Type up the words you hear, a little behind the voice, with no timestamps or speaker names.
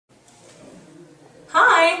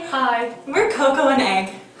Hi! Hi. We're Cocoa and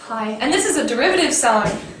Egg. Hi. And this is a derivative song.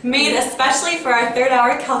 Made especially for our third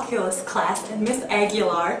hour calculus class and Miss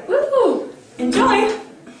Aguilar. Woohoo! Enjoy!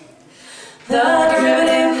 The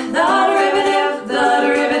derivative, the derivative, the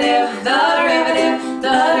derivative, the derivative,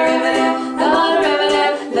 the derivative, the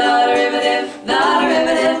derivative, the derivative, the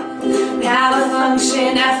derivative. We have a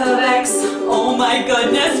function f of x. Oh my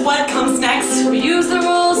goodness, what comes next? We use the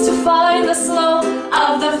rules to find the slope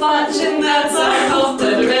of the function that's our the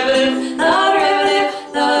derivative, the derivative,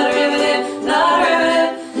 the derivative, the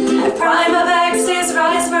derivative. F prime of x is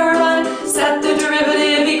rise per 1. Set the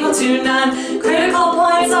derivative equal to none. Critical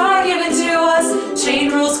points are given to us.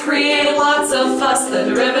 Chain rules create lots of fuss. The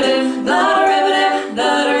derivative, the derivative,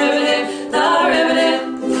 the derivative, the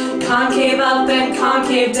derivative. Concave up and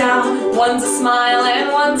concave down. One's a smile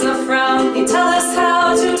and one's a frown. They tell us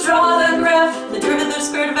how to draw the graph. The derivative of the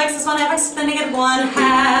square root of x is 1 half x to the negative 1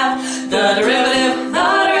 half. The derivative, the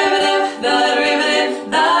derivative, the derivative,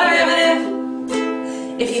 the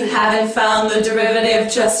derivative. If you haven't found the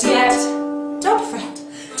derivative just yet, Don't fret.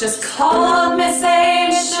 just call up Miss A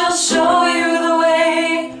and she'll show you the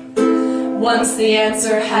way. Once the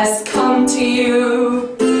answer has come to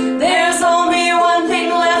you, there's only one thing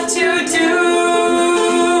left to do.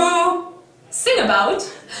 Sing about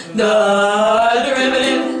the